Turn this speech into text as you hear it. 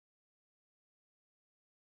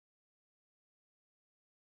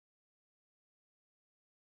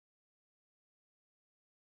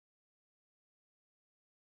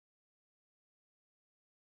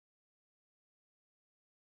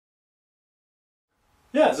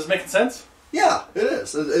Yeah, is this making sense? Yeah, it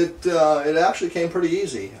is. It actually came pretty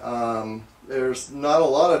easy. There's not a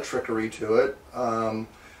lot of trickery to it.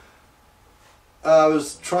 I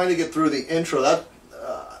was trying to get through the intro. That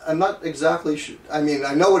I'm not exactly sure. I mean,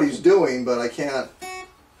 I know what he's doing, but I can't.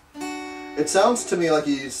 It sounds to me like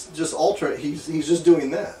he's just He's just doing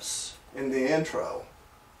this in the intro.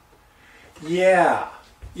 Yeah.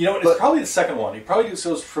 You know, it's probably the second one. He probably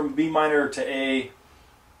goes from B minor to A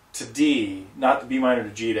to D, not the B minor to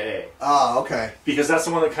G to A. Ah, okay. Because that's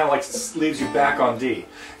the one that kind of like leaves you back on D.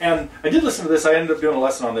 And I did listen to this. I ended up doing a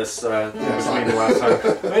lesson on this the last time.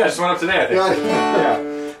 Oh, yeah, I just went up today, I think. Yeah.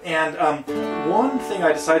 And one thing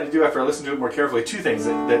I decided to do after I listened to it more carefully, two things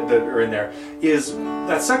that are in there, is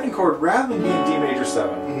that second chord, rather than being D major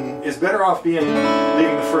 7, is better off leaving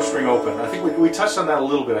the first string open. I think we touched on that a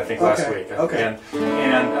little bit, I think, last week. Okay.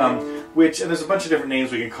 And there's a bunch of different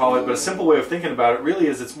names we can call it, but a simple way of thinking about it really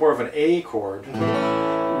is it's more of an A chord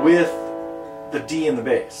with the D in the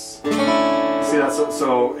bass. See that?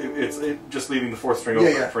 So it's just leaving the fourth string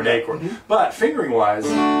open for an A chord. But fingering-wise,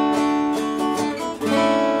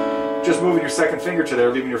 just moving your second finger to there,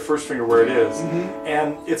 leaving your first finger where it is,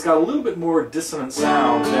 and it's got a little bit more dissonant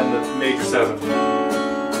sound than the major 7.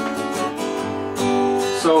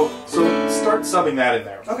 So start subbing that in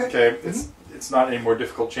there. Okay. It's not any more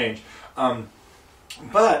difficult change.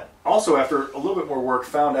 But also, after a little bit more work,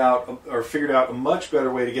 figured out a much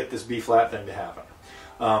better way to get this B flat thing to happen.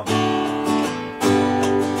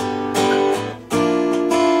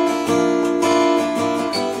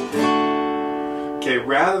 Okay,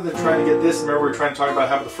 rather than trying to get this, remember we were trying to talk about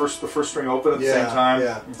having the first string open at the same time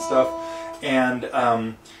and stuff, and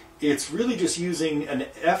it's really just using an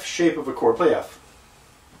F shape of a chord. Play F.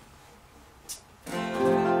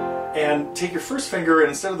 And take your first finger and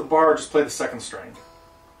instead of the bar, just play the second string.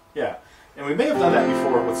 Yeah, and we may have done that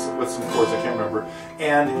before with some chords, I can't remember.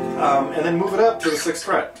 And then move it up to the 6th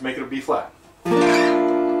fret to make it a B flat.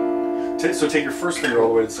 So take your first finger all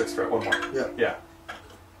the way to the 6th fret. One more. Yeah.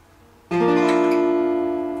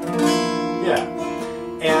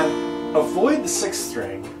 And avoid the 6th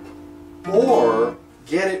string, or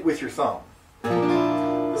get it with your thumb.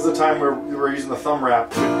 This is a time where we're using the thumb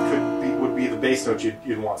wrap would be the bass note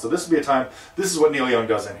you'd want. So this would be a time. This is what Neil Young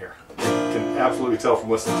does in here. You can absolutely tell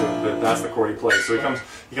from listening to him that that's the chord he plays. So he comes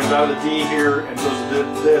out of the D here and goes to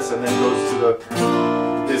this, and then goes to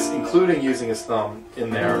this, including using his thumb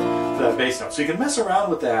in there for that bass note. So you can mess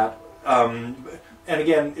around with that. And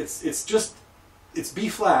again, it's B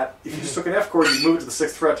flat. If you just took an F chord, you'd move it to the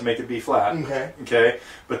 6th fret to make it B flat. Okay.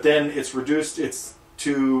 But then it's reduced. It's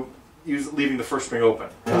to leaving the first string open.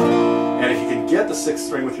 And if you can get the 6th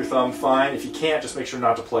string with your thumb, fine. If you can't, just make sure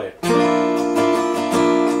not to play it. So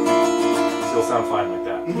it'll sound fine like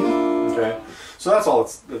that. Okay. So that's all.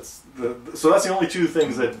 So that's the only two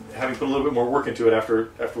things that, having put a little bit more work into it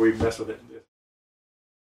after we mess with it.